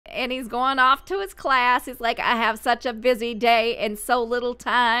and he's going off to his class. He's like, I have such a busy day and so little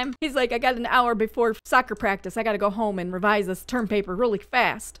time. He's like, I got an hour before soccer practice. I got to go home and revise this term paper really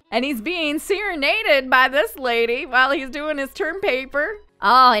fast. And he's being serenaded by this lady while he's doing his term paper.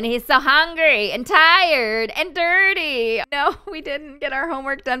 Oh, and he's so hungry and tired and dirty. No, we didn't get our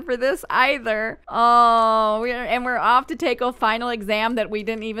homework done for this either. Oh, we're off to take a final exam that we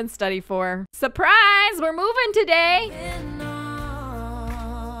didn't even study for. Surprise, we're moving today.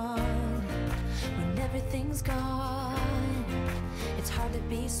 When everything's gone, it's hard to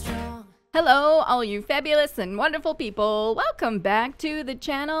be strong. Hello, all you fabulous and wonderful people. Welcome back to the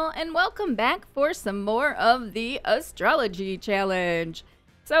channel and welcome back for some more of the Astrology Challenge.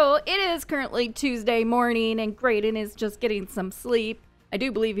 So it is currently Tuesday morning and Graydon is just getting some sleep. I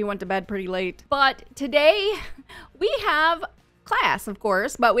do believe he went to bed pretty late. But today we have class, of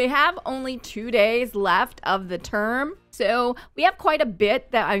course, but we have only 2 days left of the term. So we have quite a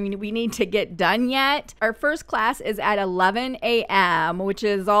bit that we need to get done yet. Our first class is at 11 a.m., which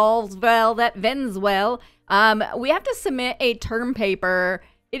is all's well that ends well. We have to submit a term paper.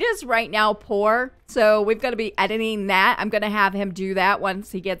 It is right now poor, so we've got to be editing that. I'm going to have him do that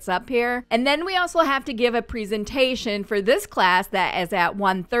once he gets up here. And then we also have to give a presentation for this class that is at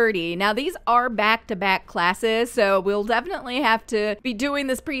 1:30. Now, these are back-to-back classes, so we'll definitely have to be doing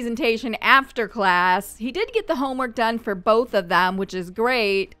this presentation after class. He did get the homework done for both of them, which is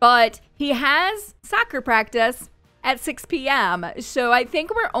great, but he has soccer practice at 6 p.m., so I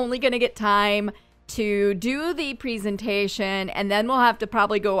think we're only going to get time to do the presentation, and then we'll have to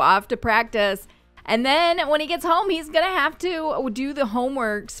probably go off to practice. And then when he gets home, he's gonna have to do the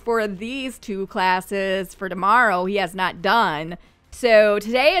homeworks for these two classes for tomorrow he has not done. So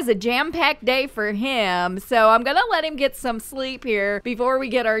today is a jam-packed day for him. So I'm gonna let him get some sleep here before we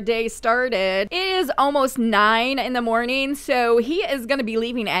get our day started. It is almost 9 in the morning, so he is gonna be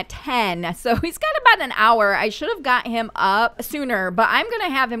leaving at 10. So he's got about an hour. I should have got him up sooner, but I'm gonna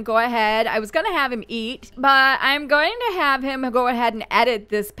have him go ahead. I was gonna have him eat, but I'm going to have him go ahead and edit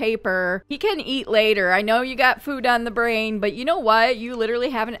this paper. He can eat later. I know you got food on the brain, but you know what? You literally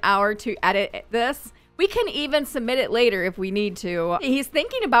have an hour to edit this. We can even submit it later if we need to. He's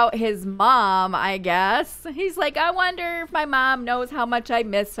thinking about his mom, I guess. He's like, I wonder if my mom knows how much I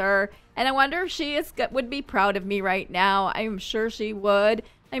miss her. And I wonder if she would be proud of me right now. I'm sure she would.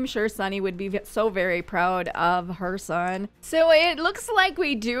 I'm sure Sunny would be so very proud of her son. So it looks like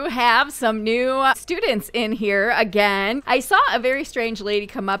we do have some new students in here again. I saw a very strange lady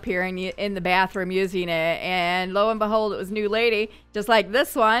come up here in the bathroom using it, and lo and behold, it was a new lady, just like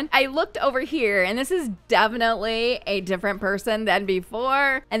this one. I looked over here, and this is definitely a different person than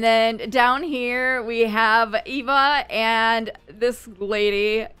before. And then down here, we have Eva and this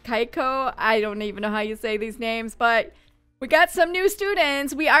lady, Kaiko. I don't even know how you say these names, but we got some new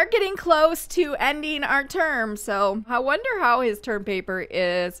students. We are getting close to ending our term, so I wonder how his term paper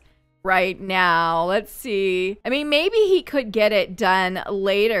is right now. Let's see. I mean, maybe he could get it done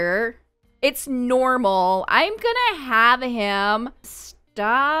later. It's normal. I'm gonna have him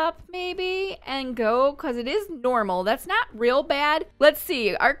stop maybe and go because it is normal. That's not real bad. Let's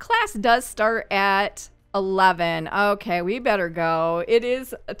see. Our class does start at 11. Okay, we better go. It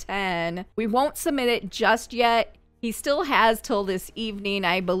is 10. We won't submit it just yet. He still has till this evening,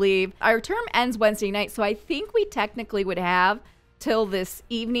 I believe. Our term ends Wednesday night, so I think we technically would have till this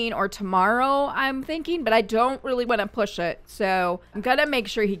evening or tomorrow, I'm thinking, but I don't really want to push it. So I'm gonna make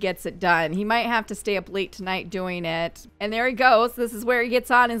sure he gets it done. He might have to stay up late tonight doing it. And there he goes. This is where he gets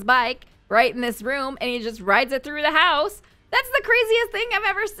on his bike, right in this room, and he just rides it through the house. That's the craziest thing I've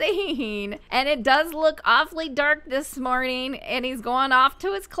ever seen. And it does look awfully dark this morning, and he's going off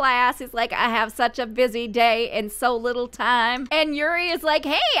to his class. He's like, I have such a busy day and so little time. And Yuri is like,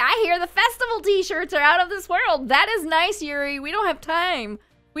 hey, I hear the festival t-shirts are out of this world. That is nice, Yuri. We don't have time.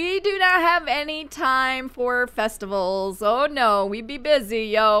 We do not have any time for festivals. Oh no, we be busy,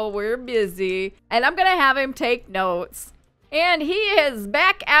 yo. We're busy. And I'm gonna have him take notes. And he is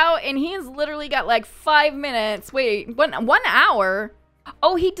back out, and he's literally got like 5 minutes. Wait, 1 hour?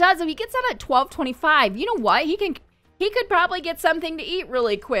 Oh, he does. He gets out at 12:25. You know what? He could probably get something to eat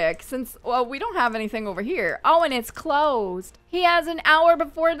really quick since, well, we don't have anything over here. Oh, and it's closed. He has an hour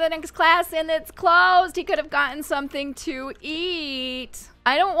before the next class, and it's closed. He could have gotten something to eat.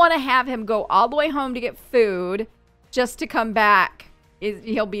 I don't want to have him go all the way home to get food just to come back.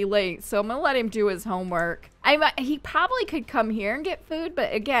 He'll be late, so I'm gonna let him do his homework. He probably could come here and get food,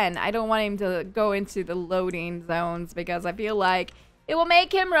 but again, I don't want him to go into the loading zones because I feel like it will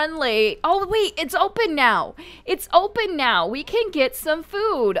make him run late. Oh, wait, it's open now. It's open now. We can get some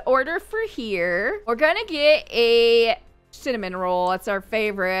food. Order for here. We're gonna get a cinnamon roll. That's our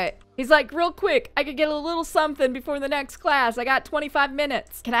favorite. He's like, real quick, I could get a little something before the next class. I got 25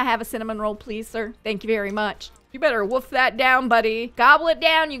 minutes. Can I have a cinnamon roll, please, sir? Thank you very much. You better wolf that down, buddy. Gobble it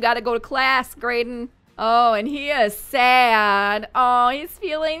down. You got to go to class, Graydon. Oh, and he is sad. Oh, he's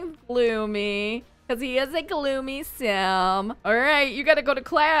feeling gloomy because he is a gloomy sim. All right, you got to go to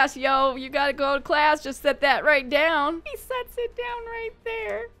class, yo. You got to go to class. Just set that right down. He sets it down right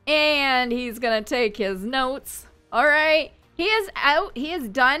there. And he's going to take his notes. All right. He is out. He is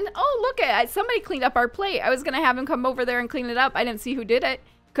done. Oh, look at it. Somebody cleaned up our plate. I was going to have him come over there and clean it up. I didn't see who did it.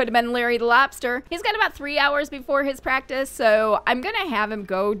 Could have been Larry the Lobster. He's got about 3 hours before his practice, so I'm going to have him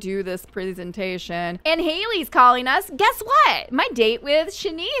go do this presentation. And Haley's calling us. Guess what? My date with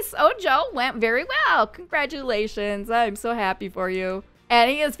Shanice Ojo went very well. Congratulations. I'm so happy for you.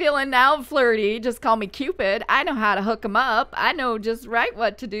 And he is feeling now flirty. Just call me Cupid. I know how to hook him up. I know just right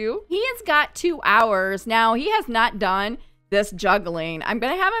what to do. He has got 2 hours. Now, he has not done this juggling. I'm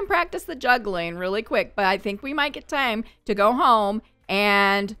going to have him practice the juggling really quick, but I think we might get time to go home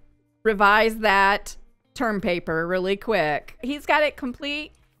and revise that term paper really quick. He's got it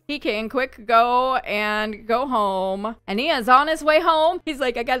complete. He can quick go and go home. And he is on his way home. He's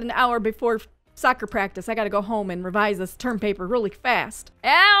like, I got an hour before soccer practice. I got to go home and revise this term paper really fast.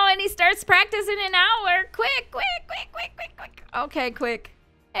 Oh, and he starts practicing an hour. Quick, quick, quick, quick, quick, quick. Okay, quick.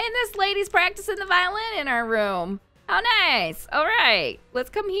 And this lady's practicing the violin in our room. How nice. All right, let's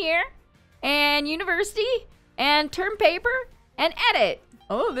come here and university and term paper and edit.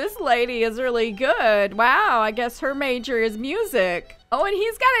 Oh, this lady is really good. Wow, I guess her major is music. Oh, and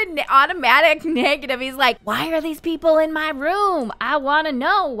he's got an automatic negative. He's like, why are these people in my room? I want to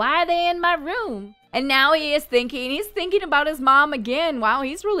know, why are they in my room? And now he's thinking about his mom again. Wow,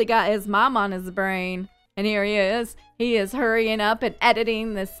 he's really got his mom on his brain. And here he is. He is hurrying up and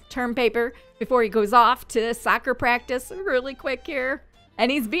editing this term paper before he goes off to soccer practice really quick here. And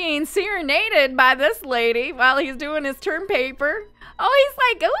he's being serenaded by this lady while he's doing his term paper. Oh,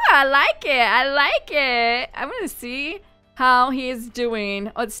 he's like, oh, I like it. I like it. I'm going to see how he's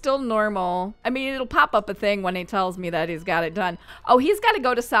doing. Oh, it's still normal. I mean, it'll pop up a thing when he tells me that he's got it done. Oh, he's got to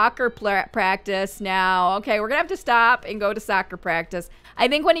go to soccer practice now. Okay, we're going to have to stop and go to soccer practice. I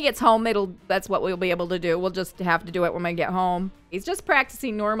think when he gets home, that's what we'll be able to do. We'll just have to do it when we get home. He's just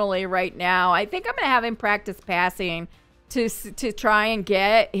practicing normally right now. I think I'm going to have him practice passing to try and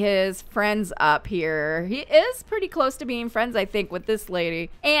get his friends up here. He is pretty close to being friends, I think, with this lady.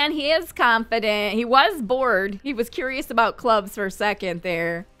 And he is confident. He was bored. He was curious about clubs for a second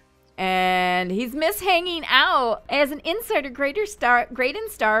there. And he's missed hanging out. As an insider, Graydon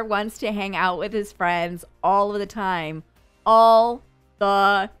Star wants to hang out with his friends all of the time. All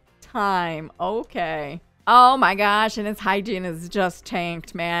the time. Okay. Oh my gosh, and his hygiene is just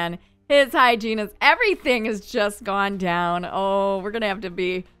tanked, man. His hygiene is, everything has just gone down. Oh, we're going to have to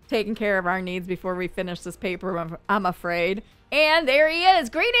be taking care of our needs before we finish this paper, I'm afraid. And there he is.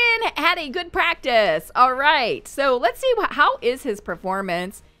 Graydon had a good practice. All right. So let's see, how is his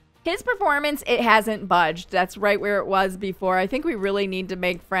performance? His performance, it hasn't budged. That's right where it was before. I think we really need to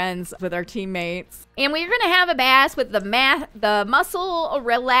make friends with our teammates. And we're going to have a bath with the muscle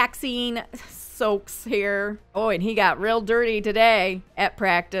relaxing soaks here. Oh, and he got real dirty today at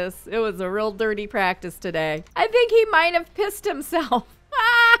practice. It was a real dirty practice today. I think he might have pissed himself.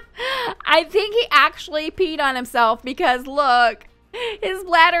 I think he actually peed on himself because look, his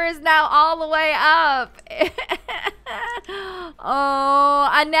bladder is now all the way up. Oh,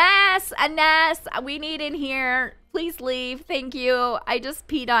 Anas, we need in here. Please leave. Thank you. I just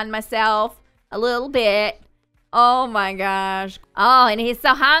peed on myself a little bit. Oh my gosh. Oh, and he's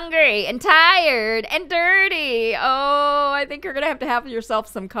so hungry and tired and dirty. Oh, I think you're going to have yourself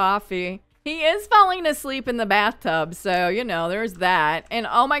some coffee. He is falling asleep in the bathtub, so, you know, there's that. And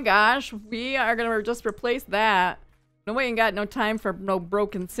oh my gosh, we are going to just replace that. No, we ain't got no time for no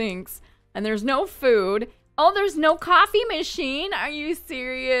broken sinks. And there's no food. Oh, there's no coffee machine. Are you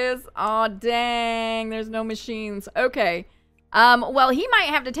serious? Oh, dang. There's no machines. Okay. Well, he might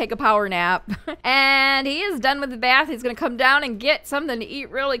have to take a power nap. And he is done with the bath. He's going to come down and get something to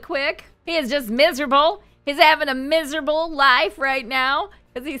eat really quick. He is just miserable. He's having a miserable life right now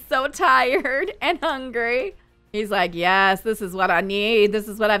because he's so tired and hungry. He's like, yes, this is what I need. This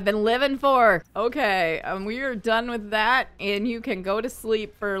is what I've been living for. Okay, we are done with that, and you can go to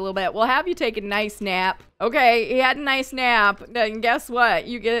sleep for a little bit. We'll have you take a nice nap. Okay, he had a nice nap. Then guess what?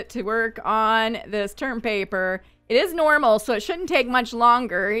 You get to work on this term paper. It is normal, so it shouldn't take much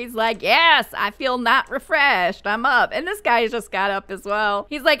longer. He's like, yes, I feel not refreshed. I'm up. And this guy just got up as well.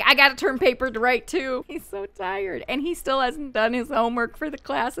 He's like, I got a term paper to write too. He's so tired. And he still hasn't done his homework for the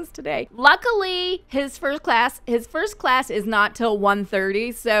classes today. Luckily, his first class is not till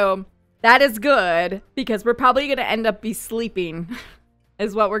 1:30. So that is good because we're probably going to end up be sleeping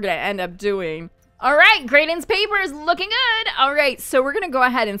is what we're going to end up doing. All right, Graydon's paper is looking good. All right, so we're going to go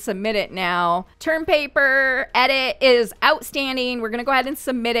ahead and submit it now. Term paper edit is outstanding. We're going to go ahead and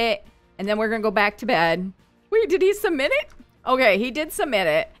submit it, and then we're going to go back to bed. Wait, did he submit it? Okay, he did submit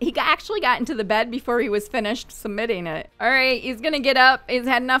it. He actually got into the bed before he was finished submitting it. All right, he's going to get up. He's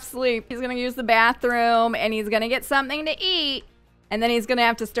had enough sleep. He's going to use the bathroom, and he's going to get something to eat. And then he's going to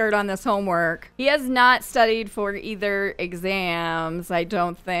have to start on this homework. He has not studied for either exams, I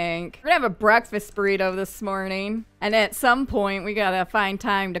don't think. We're going to have a breakfast burrito this morning. And at some point, we got to find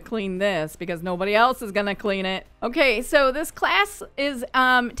time to clean this because nobody else is going to clean it. Okay, so this class is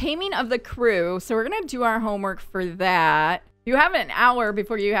Taming of the Crew. So we're going to do our homework for that. You have an hour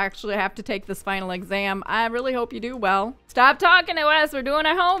before you actually have to take this final exam. I really hope you do well. Stop talking to us. We're doing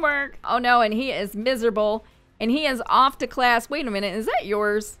our homework. Oh, no, and he is miserable. And he is off to class. Wait a minute, is that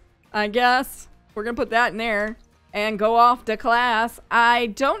yours? I guess. We're gonna put that in there and go off to class. I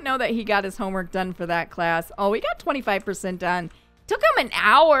don't know that he got his homework done for that class. Oh, he got 25% done. Took him an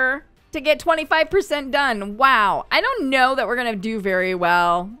hour to get 25% done. Wow. I don't know that we're gonna do very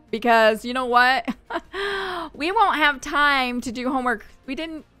well because you know what? We won't have time to do homework. We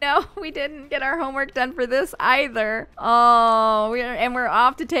didn't get our homework done for this either. Oh, we're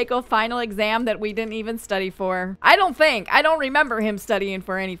off to take a final exam that we didn't even study for. I don't remember him studying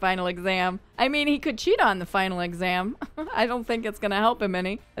for any final exam. I mean, he could cheat on the final exam. I don't think it's gonna help him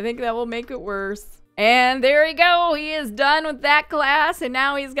any. I think that will make it worse. And there we go. He is done with that class, and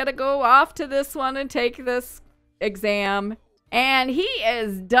now he's got to go off to this one and take this exam. And he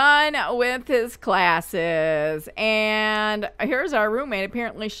is done with his classes. And here's our roommate.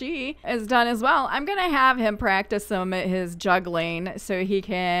 Apparently she is done as well. I'm going to have him practice some of his juggling so he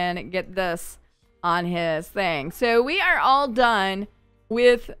can get this on his thing. So we are all done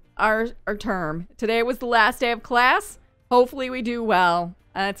with our term. Today was the last day of class. Hopefully we do well.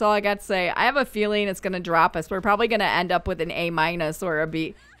 That's all I got to say. I have a feeling it's going to drop us. We're probably going to end up with an A- or a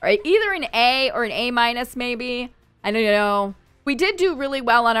B. Or either an A or an A- maybe. I don't know. We did do really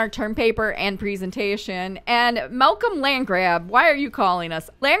well on our term paper and presentation. And Malcolm Landgrab, why are you calling us?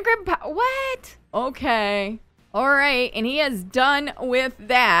 Landgrab, what? Okay. All right. And he is done with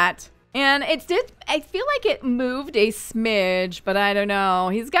that. And I feel like it moved a smidge, but I don't know.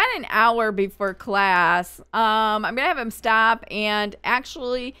 He's got an hour before class. I'm going to have him stop, and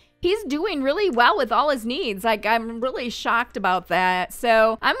actually, he's doing really well with all his needs. Like, I'm really shocked about that.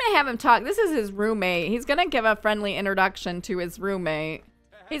 So I'm going to have him talk. This is his roommate. He's going to give a friendly introduction to his roommate.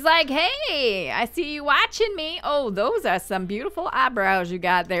 He's like, hey, I see you watching me. Oh, those are some beautiful eyebrows you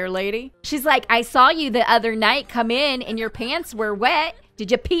got there, lady. She's like, I saw you the other night come in and your pants were wet. Did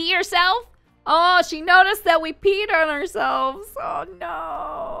you pee yourself? Oh, she noticed that we peed on ourselves. Oh,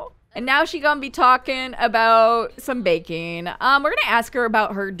 no. And now she's going to be talking about some baking. We're going to ask her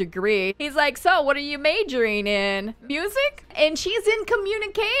about her degree. He's like, so what are you majoring in? Music? And she's in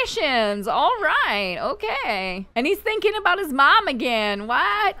communications. All right. Okay. And he's thinking about his mom again.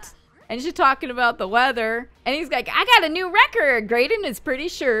 What? And she's talking about the weather. And he's like, I got a new record. Graydon is pretty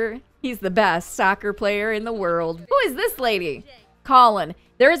sure he's the best soccer player in the world. Who is this lady? Colin.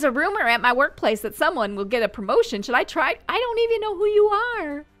 There is a rumor at my workplace that someone will get a promotion. Should I try? I don't even know who you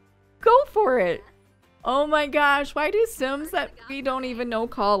are. Go for it. Oh my gosh. Why do Sims that we don't even know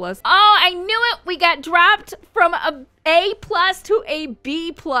call us? Oh, I knew it. We got dropped from a A+ to a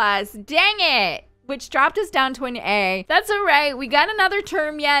B+. Dang it. Which dropped us down to an A. That's all right. We got another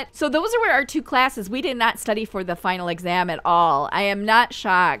term yet. So those are our two classes. We did not study for the final exam at all. I am not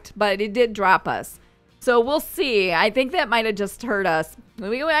shocked, but it did drop us. So we'll see. I think that might have just hurt us.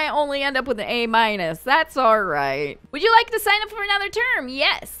 We might only end up with an A-. That's all right. Would you like to sign up for another term?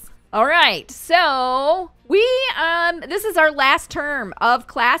 Yes. All right. So this is our last term of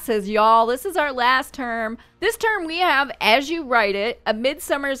classes, y'all. This is our last term. This term we have, as you write it, A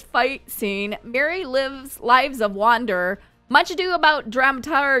Midsummer's Fight Scene, Merry Lives of Wander, Much Ado About Dramaturgy.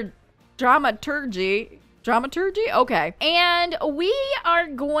 Okay. And we are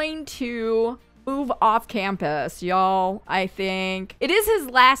going to move off campus, y'all. I think it is his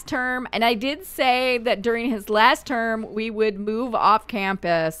last term, and I did say that during his last term we would move off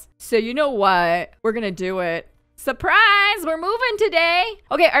campus. So you know what? We're gonna do it. Surprise! We're moving today.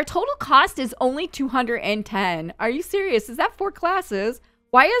 Okay, our total cost is only $210. Are you serious? Is that 4 classes?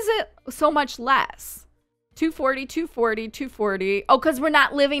 Why is it so much less? 240, 240, 240. Oh, because we're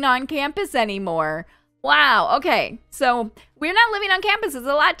not living on campus anymore. Wow. Okay. So we're not living on campus. It's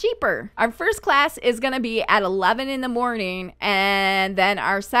a lot cheaper. Our first class is going to be at 11 in the morning. And then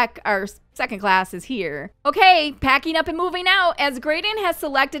our second class is here. Okay. Packing up and moving out. As Graydon has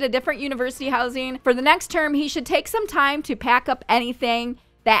selected a different university housing for the next term, he should take some time to pack up anything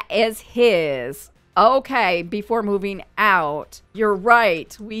that is his. Okay, before moving out. You're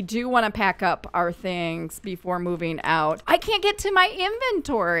right. We do want to pack up our things before moving out. I can't get to my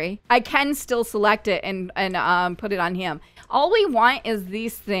inventory. I can still select it and put it on him. All we want is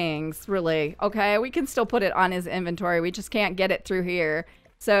these things, really. Okay, we can still put it on his inventory. We just can't get it through here.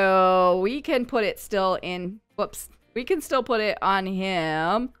 So we can put it still in, whoops. We can still put it on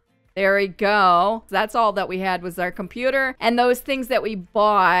him. There we go. That's all that we had was our computer and those things that we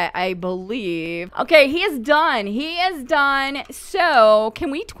bought, I believe. Okay, he is done. He is done. So,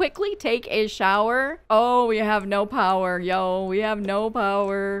 can we quickly take a shower? Oh, we have no power. Yo, we have no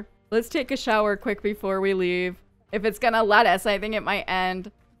power. Let's take a shower quick before we leave. If it's gonna let us, I think it might end.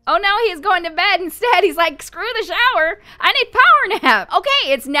 Oh, no, he's going to bed instead. He's like, screw the shower. I need power nap.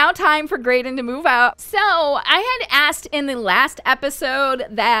 Okay, it's now time for Graydon to move out. So, I had asked in the last episode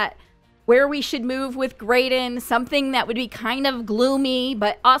that where we should move with Graydon, something that would be kind of gloomy,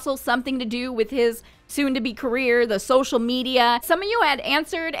 but also something to do with his soon-to-be career, the social media. Some of you had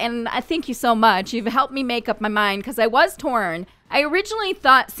answered, and I thank you so much. You've helped me make up my mind because I was torn. I originally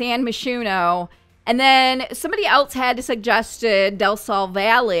thought San Myshuno, and then somebody else had suggested Del Sol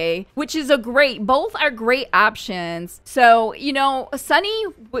Valley, which is both are great options. So, you know, Sunny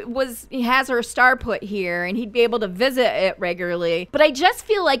has her star put here and he'd be able to visit it regularly. But I just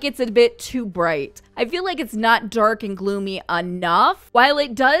feel like it's a bit too bright. I feel like it's not dark and gloomy enough. While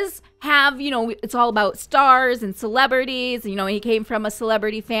it does have, you know, it's all about stars and celebrities. You know, he came from a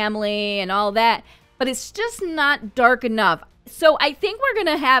celebrity family and all that. But it's just not dark enough. So I think we're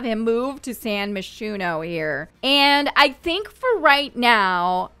going to have him move to San Myshuno here. And I think for right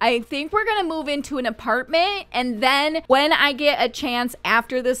now, I think we're going to move into an apartment. And then when I get a chance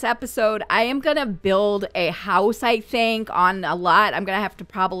after this episode, I am going to build a house, I think, on a lot. I'm going to have to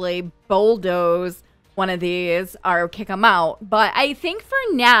probably bulldoze one of these or kick them out. But I think for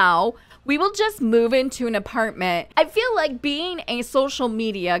now, we will just move into an apartment. I feel like being a social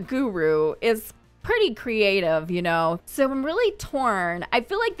media guru is pretty creative, you know, so I'm really torn. I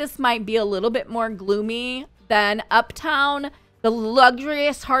feel like this might be a little bit more gloomy than Uptown. The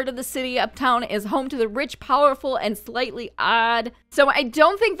luxurious heart of the city, Uptown, is home to the rich, powerful, and slightly odd. So I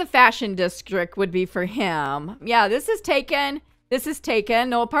don't think the fashion district would be for him. Yeah, this is taken. This is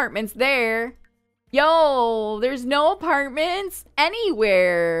taken. No apartments there. Yo, there's no apartments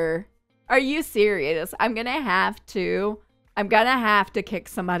anywhere. Are you serious? I'm gonna have to kick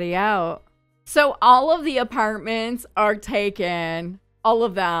somebody out. So all of the apartments are taken, all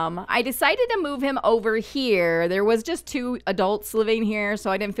of them. I decided to move him over here. There was just 2 adults living here,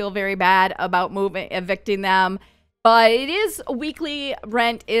 so I didn't feel very bad about evicting them. But it is, weekly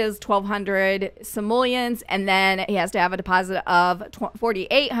rent is 1,200 simoleons, and then he has to have a deposit of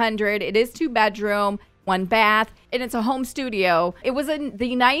 4,800. It is 2-bedroom, 1 bath, and it's a home studio. It was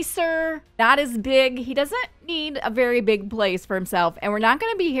the nicer, not as big. He doesn't need a very big place for himself, and we're not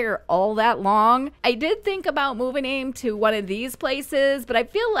going to be here all that long. I did think about moving him to one of these places, but I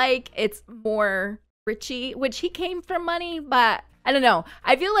feel like it's more richy, which he came from money, but I don't know.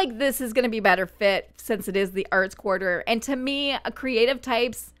 I feel like this is going to be better fit since it is the arts quarter. And to me, creative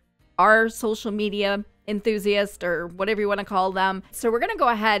types are social media enthusiast or whatever you want to call them. So we're going to go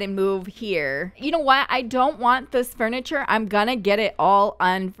ahead and move here. You know what? I don't want this furniture. I'm going to get it all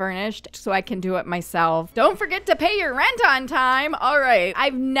unfurnished so I can do it myself. Don't forget to pay your rent on time. All right.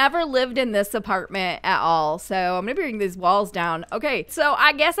 I've never lived in this apartment at all. So I'm going to bring these walls down. Okay. So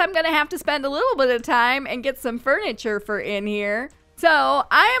I guess I'm going to have to spend a little bit of time and get some furniture for in here. So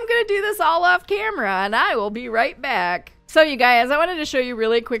I am going to do this all off camera and I will be right back. So you guys, I wanted to show you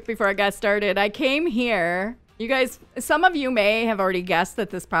really quick before I got started. I came here. You guys, some of you may have already guessed that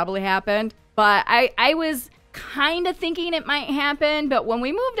this probably happened, but I was kind of thinking it might happen. But when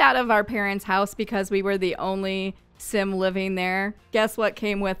we moved out of our parents' house because we were the only sim living there, guess what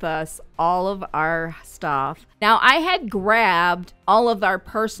came with us? All of our stuff. Now, I had grabbed all of our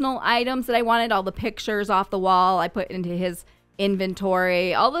personal items that I wanted, all the pictures off the wall. I put into his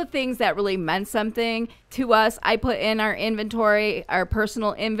inventory. All the things that really meant something to us, I put in our inventory, our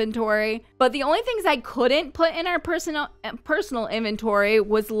personal inventory. But the only things I couldn't put in our personal inventory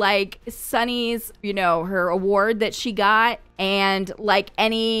was like Sunny's, you know, her award that she got, and like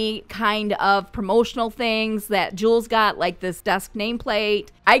any kind of promotional things that Jules got, like this desk nameplate.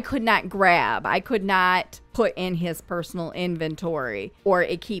 I could not grab. I could not put in his personal inventory or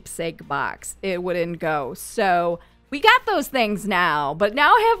a keepsake box. It wouldn't go. So we got those things now, but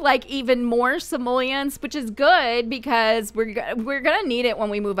now I have like even more simoleons, which is good because we're gonna need it when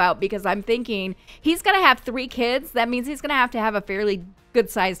we move out, because I'm thinking he's gonna have 3 kids. That means he's gonna have to have a fairly good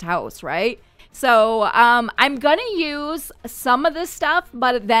sized house, right? So I'm gonna use some of this stuff,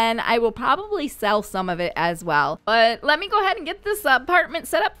 but then I will probably sell some of it as well. But let me go ahead and get this apartment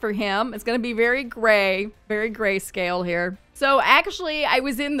set up for him. It's gonna be very grayscale here. So actually, I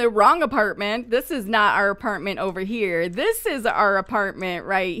was in the wrong apartment. This is not our apartment over here. This is our apartment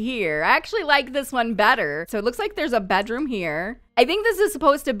right here. I actually like this one better. So it looks like there's a bedroom here. I think this is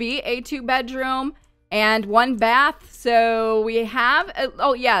supposed to be a 2-bedroom and 1 bath. So we have,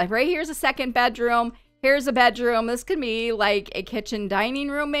 oh yeah, right here's a 2nd bedroom. Here's a bedroom. This could be like a kitchen dining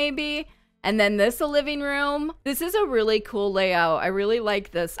room maybe. And then this a living room. This is a really cool layout. I really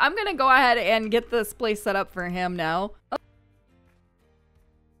like this. I'm gonna go ahead and get this place set up for him now.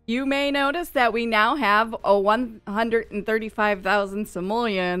 You may notice that we now have a 135,000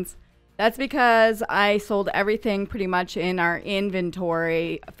 simoleons. That's because I sold everything pretty much in our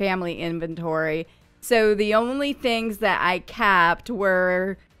inventory, family inventory. So the only things that I kept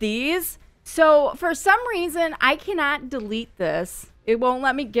were these. So for some reason, I cannot delete this. It won't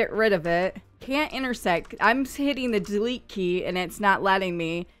let me get rid of it. Can't intersect. I'm hitting the delete key and it's not letting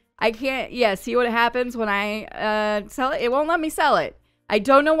me. I can't, yeah, see what happens when I sell it? It won't let me sell it. I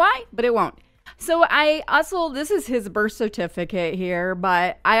don't know why, but it won't. So I also, this is his birth certificate here,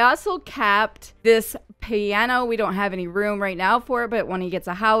 but I also kept this piano. We don't have any room right now for it, but when he gets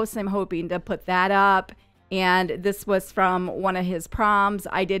a house, I'm hoping to put that up. And this was from one of his proms.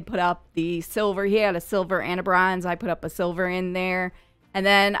 I did put up the silver. He had a silver and a bronze. I put up a silver in there. And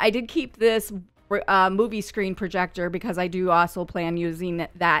then I did keep this movie screen projector because I do also plan using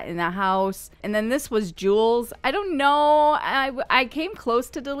that in the house. And then this was Jules. I don't know. I came close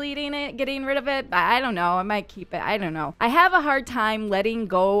to deleting it, getting rid of it, but I don't know. I might keep it. I don't know. I have a hard time letting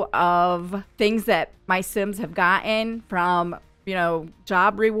go of things that my Sims have gotten from, you know,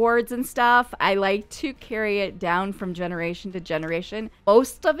 job rewards and stuff. I like to carry it down from generation to generation.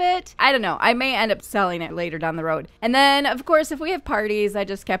 Most of it, I don't know. I may end up selling it later down the road. And then, of course, if we have parties, I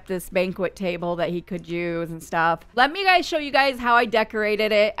just kept this banquet table that he could use and stuff. Let me show you guys how I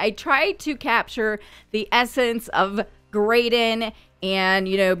decorated it. I tried to capture the essence of Graydon and,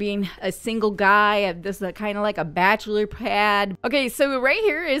 you know, being a single guy. This is kind of like a bachelor pad. Okay, so right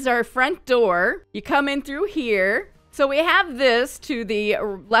here is our front door. You come in through here. So we have this to the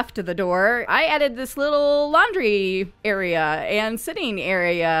left of the door. I added this little laundry area and sitting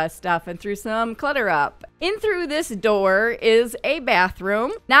area stuff and threw some clutter up. In through this door is a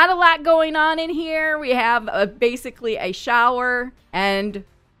bathroom. Not a lot going on in here. We have basically a shower and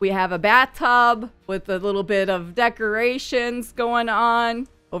we have a bathtub with a little bit of decorations going on.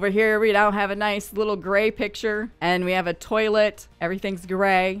 Over here, we now have a nice little gray picture and we have a toilet. Everything's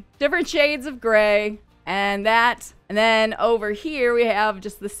gray. Different shades of gray. And that, and then over here we have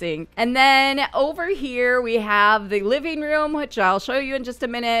just the sink. And then over here we have the living room, which I'll show you in just a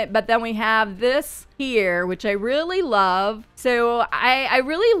minute. But then we have this here, which I really love. So I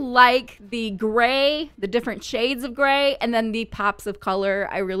really like the gray, the different shades of gray, and then the pops of color.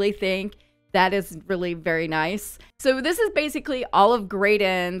 I really think that is really very nice. So this is basically all of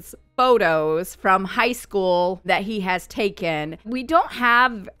Graydon's photos from high school that he has taken. We don't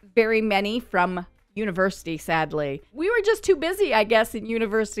have very many from university, sadly. We were just too busy, I guess, in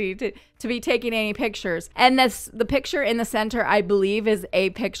university to be taking any pictures. And the picture in the center, I believe, is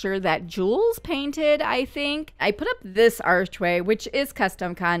a picture that Jules painted, I think. I put up this archway, which is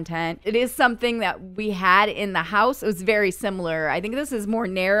custom content. It is something that we had in the house. It was very similar. I think this is more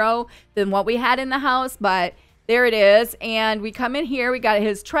narrow than what we had in the house, but there it is. And we come in here, we got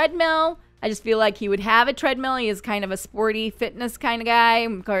his treadmill. I just feel like he would have a treadmill. He is kind of a sporty fitness kind of guy.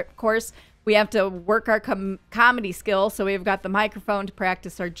 Of course, we have to work our comedy skills, so we've got the microphone to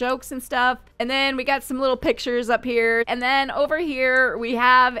practice our jokes and stuff. And then we got some little pictures up here. And then over here, we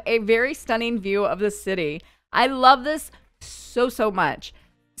have a very stunning view of the city. I love this so much.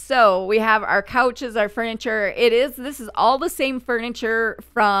 So we have our couches, our furniture. This is all the same furniture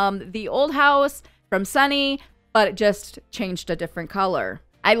from the old house, from Sunny, but it just changed a different color.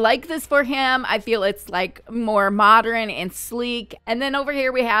 I like this for him. I feel it's like more modern and sleek. And then over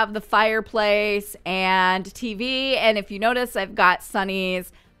here we have the fireplace and TV. And if you notice, I've got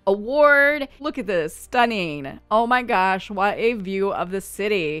Sunny's award. Look at this, stunning. Oh my gosh, what a view of the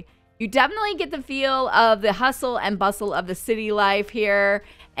city. You definitely get the feel of the hustle and bustle of the city life here.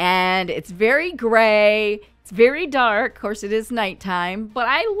 And it's very gray. It's very dark. Of course, it is nighttime, but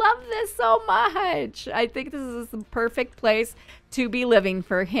I love this so much. I think this is the perfect place to be living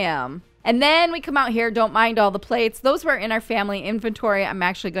for him. And then we come out here, don't mind all the plates. Those were in our family inventory. I'm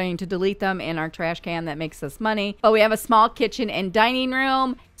actually going to delete them in our trash can. That makes us money. But we have a small kitchen and dining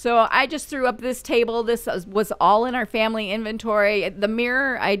room. So I just threw up this table. This was all in our family inventory. The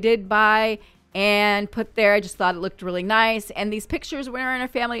mirror I did buy and put there. I just thought it looked really nice. And these pictures were in our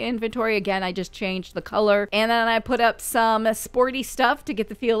family inventory. Again, I just changed the color. And then I put up some sporty stuff to get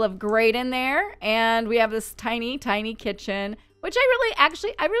the feel of great in there. And we have this tiny, tiny kitchen, which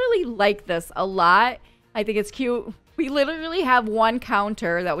I really like this a lot. I think it's cute. We literally have one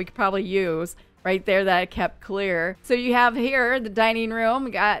counter that we could probably use right there that I kept clear. So you have here the dining room.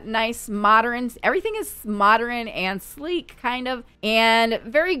 We got nice modern, everything is modern and sleek kind of, and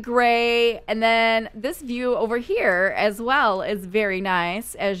very gray. And then this view over here as well is very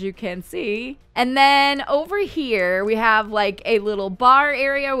nice, as you can see. And then over here we have like a little bar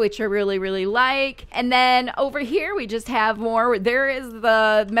area, which I really, really like. And then over here we just have more. There is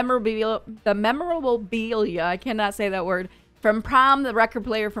the memorabilia. I cannot say that word. From prom, the record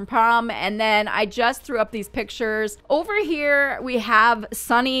player from prom. And then I just threw up these pictures. Over here, we have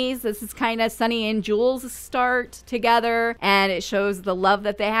Sunny's. This is kind of Sunny and Jules' start together. And it shows the love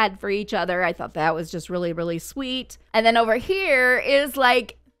that they had for each other. I thought that was just really, really sweet. And then over here is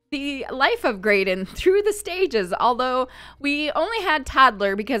like the life of Graydon through the stages. Although we only had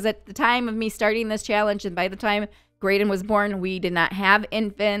toddler because at the time of me starting this challenge and by the time Graydon was born, we did not have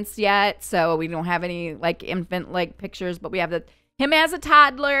infants yet, so we don't have any like infant like pictures, but we have him as a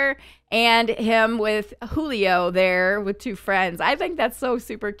toddler and him with Julio there with two friends. I think that's so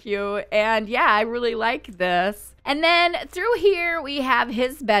super cute, and yeah, I really like this. And then through here we have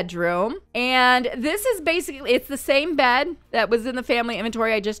his bedroom, and this is basically, it's the same bed that was in the family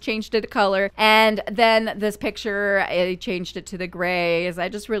inventory. I just changed it to color, and then this picture, I changed it to the grays. I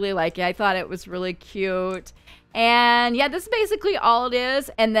just really like it. I thought it was really cute. And yeah, this is basically all it is.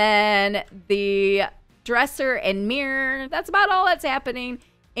 And then the dresser and mirror, that's about all that's happening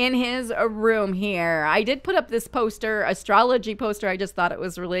in his room here. I did put up this poster, astrology poster. I just thought it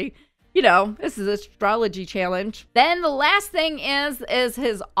was really, you know, this is astrology challenge. Then the last thing is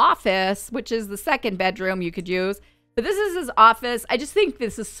his office, which is the second bedroom you could use. But this is his office. I just think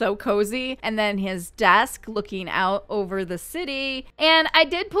this is so cozy. And then his desk looking out over the city. And I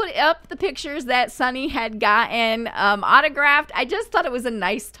did put up the pictures that Sunny had gotten autographed. I just thought it was a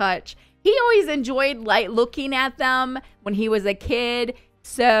nice touch. He always enjoyed like looking at them when he was a kid.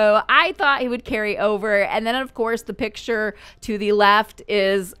 So I thought he would carry over. And then, of course, the picture to the left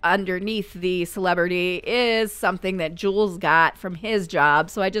is underneath the celebrity is something that Jules got from his job.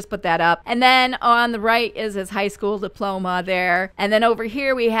 So I just put that up. And then on the right is his high school diploma there. And then over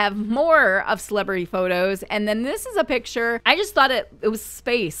here we have more of celebrity photos. And then this is a picture. I just thought it was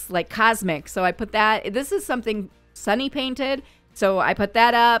space, like cosmic. So I put that. This is something Sunny painted. So I put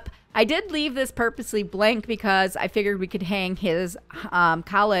that up. I did leave this purposely blank because I figured we could hang his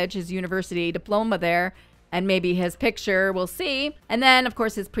college, his university diploma there, and maybe his picture, we'll see. And then, of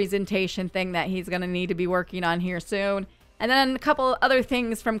course, his presentation thing that he's going to need to be working on here soon. And then a couple other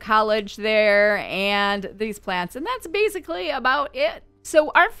things from college there and these plants. And that's basically about it. So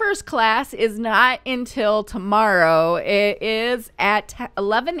our first class is not until tomorrow. It is at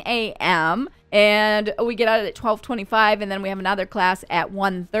 11 a.m. and we get out at 12:25, and then we have another class at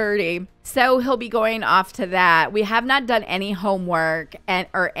 1:30. So he'll be going off to that. We have not done any homework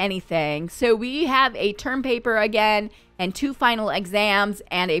or anything. So we have a term paper again and 2 final exams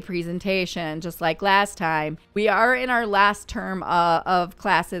and a presentation, just like last time. We are in our last term of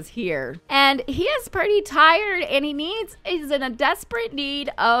classes here. And he is pretty tired and he's in a desperate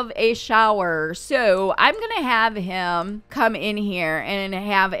need of a shower. So I'm going to have him come in here and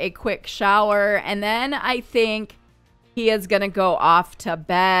have a quick shower. And then I think he is going to go off to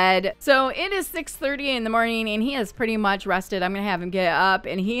bed. So it is 6:30 in the morning and he is pretty much rested. I'm going to have him get up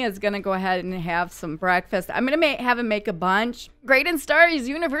and he is going to go ahead and have some breakfast. I'm going to have him make a bunch. Graydon Starry's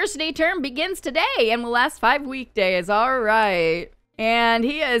university term begins today and will last 5 weekdays. All right. And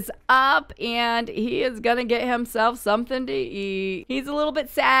he is up and he is gonna get himself something to eat. He's a little bit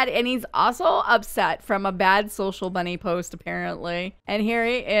sad and he's also upset from a bad social bunny post apparently. And here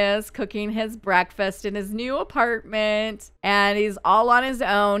he is cooking his breakfast in his new apartment and he's all on his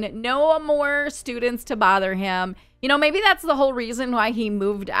own. No more students to bother him. You know, maybe that's the whole reason why he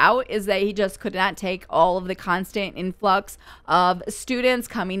moved out, is that he just could not take all of the constant influx of students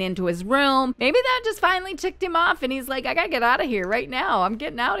coming into his room. Maybe that just finally ticked him off and he's like, I gotta get out of here right now. I'm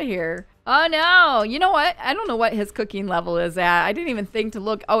getting out of here. Oh no, you know what? I don't know what his cooking level is at. I didn't even think to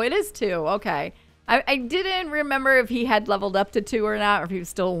look. Oh, it is 2. Okay. I didn't remember if he had leveled up to 2 or not, or if he was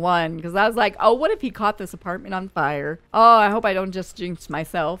still 1, because I was like, oh, what if he caught this apartment on fire? Oh, I hope I don't just jinx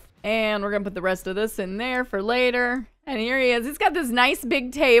myself. And we're going to put the rest of this in there for later. And here he is. He's got this nice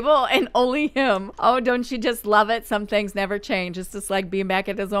big table and only him. Oh, don't you just love it? Some things never change. It's just like being back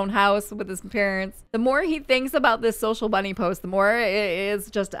at his own house with his parents. The more he thinks about this social bunny post, the more it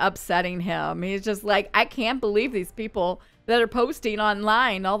is just upsetting him. He's just like, I can't believe these people that are posting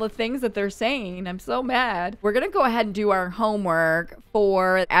online all the things that they're saying. I'm so mad. We're going to go ahead and do our homework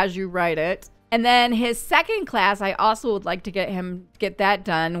for As You Write It. And then his second class, I also would like to get that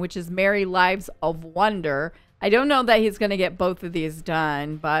done, which is Merry Lives of Wonder. I don't know that he's going to get both of these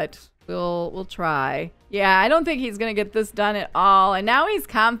done, but we'll try. Yeah, I don't think he's going to get this done at all. And now he's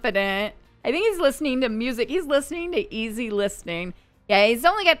confident. I think he's listening to music. He's listening to easy listening. Yeah, he's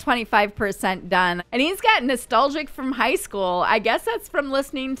only got 25% done. And he's got nostalgic from high school. I guess that's from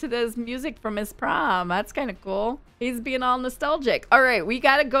listening to this music from his prom. That's kind of cool. He's being all nostalgic. All right, we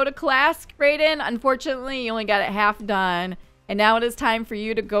got to go to class, Graydon. Unfortunately, you only got it half done. And now it is time for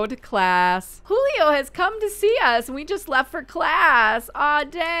you to go to class. Julio has come to see us and we just left for class. Aw,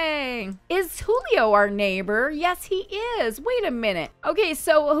 dang. Is Julio our neighbor? Yes, he is. Wait a minute. Okay,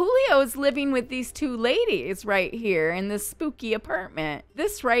 so Julio's living with these 2 ladies right here in this spooky apartment.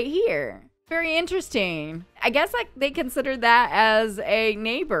 This right here. Very interesting. I guess they consider that as a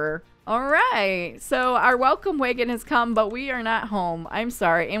neighbor. All right, so our welcome wagon has come, but we are not home. I'm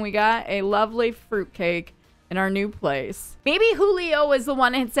sorry. And we got a lovely fruitcake in our new place. Maybe Julio was the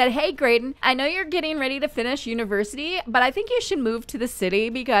one that said, hey, Graydon, I know you're getting ready to finish university, but I think you should move to the city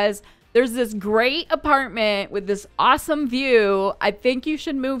because there's this great apartment with this awesome view. I think you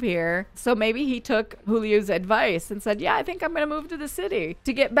should move here. So maybe he took Julio's advice and said, yeah, I think I'm going to move to the city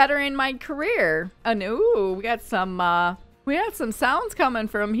to get better in my career. And ooh, we got some sounds coming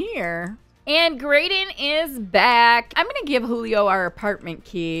from here. And Graydon is back. I'm going to give Julio our apartment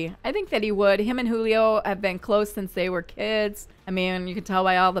key. I think that he would. Him and Julio have been close since they were kids. I mean, you can tell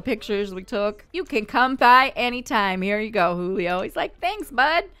by all the pictures we took. You can come by anytime. Here you go, Julio. He's like, thanks,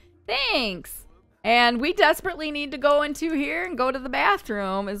 bud. Thanks. And we desperately need to go into here and go to the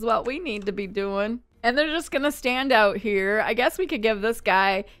bathroom is what we need to be doing. And they're just going to stand out here. I guess we could give this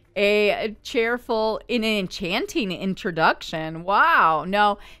guy a cheerful and enchanting introduction. Wow.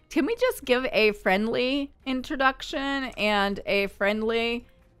 No, can we just give a friendly introduction and a friendly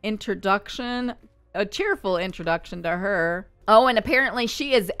introduction, a cheerful introduction to her? Oh, and apparently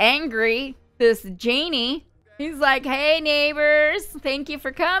she is angry. This Janie. He's like, hey, neighbors. Thank you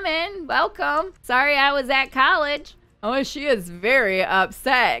for coming. Welcome. Sorry I was at college. Oh, she is very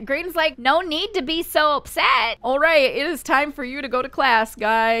upset. Graydon's like, no need to be so upset. All right, it is time for you to go to class,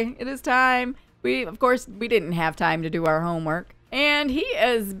 guy. It is time. Of course, we didn't have time to do our homework. And he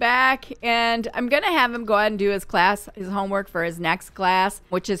is back, and I'm going to have him go ahead and do his homework for his next class,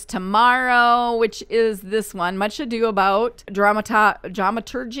 which is tomorrow, which is this one, Much Ado About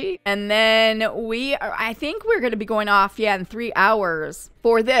Dramaturgy. And then I think we're going to be going off, in 3 hours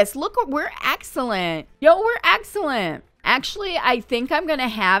for this. Look, we're excellent. Yo, we're excellent. Actually, I think I'm going to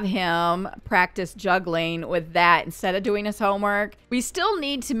have him practice juggling with that instead of doing his homework. We still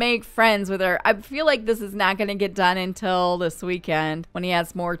need to make friends with her. I feel like this is not going to get done until this weekend when he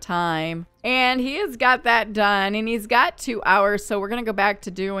has more time. And he has got that done, and he's got 2 hours, so we're going to go back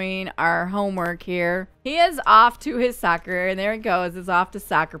to doing our homework here. He is off to his soccer, and there he goes. He's off to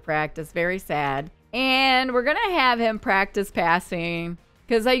soccer practice. Very sad. And we're going to have him practice passing.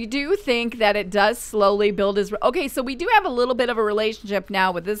 Because I do think that it does slowly build his... Okay, so we do have a little bit of a relationship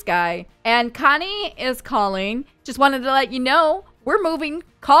now with this guy. And Connie is calling. Just wanted to let you know, we're moving.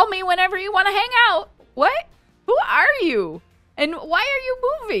 Call me whenever you want to hang out. What? Who are you? And why are you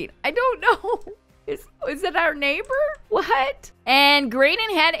moving? I don't know. Is it our neighbor? What? And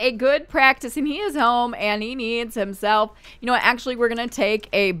Graydon had a good practice, and he is home, and he needs himself. You know what? Actually, we're going to take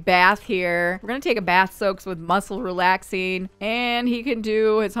a bath here. We're going to take a bath soaks with muscle relaxing, and he can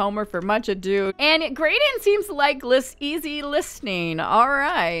do his homework for much ado. And Graydon seems like easy listening. All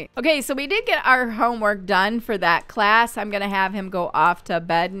right. Okay, so we did get our homework done for that class. I'm going to have him go off to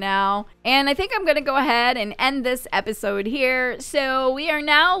bed now. And I think I'm going to go ahead and end this episode here. So we are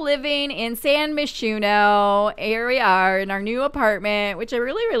now living in San Myshuno. Here we are in our new apartment, which I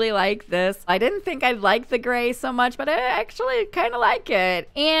really like this. I didn't think I'd like the gray so much, but I actually kind of like it.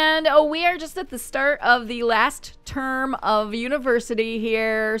 And we are just at the start of the last term of university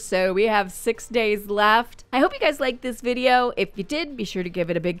here, so we have 6 days left. I hope you guys liked this video. If you did, be sure to give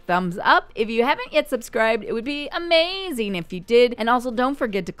it a big thumbs up. If you haven't yet subscribed, it would be amazing if you did. And also don't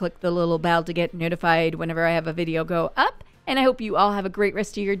forget to click the little bell to get notified whenever I have a video go up. And I hope you all have a great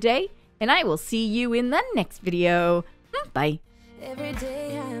rest of your day, and I will see you in the next video. Bye. Every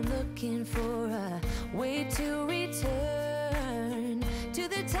day I am looking for a way to return.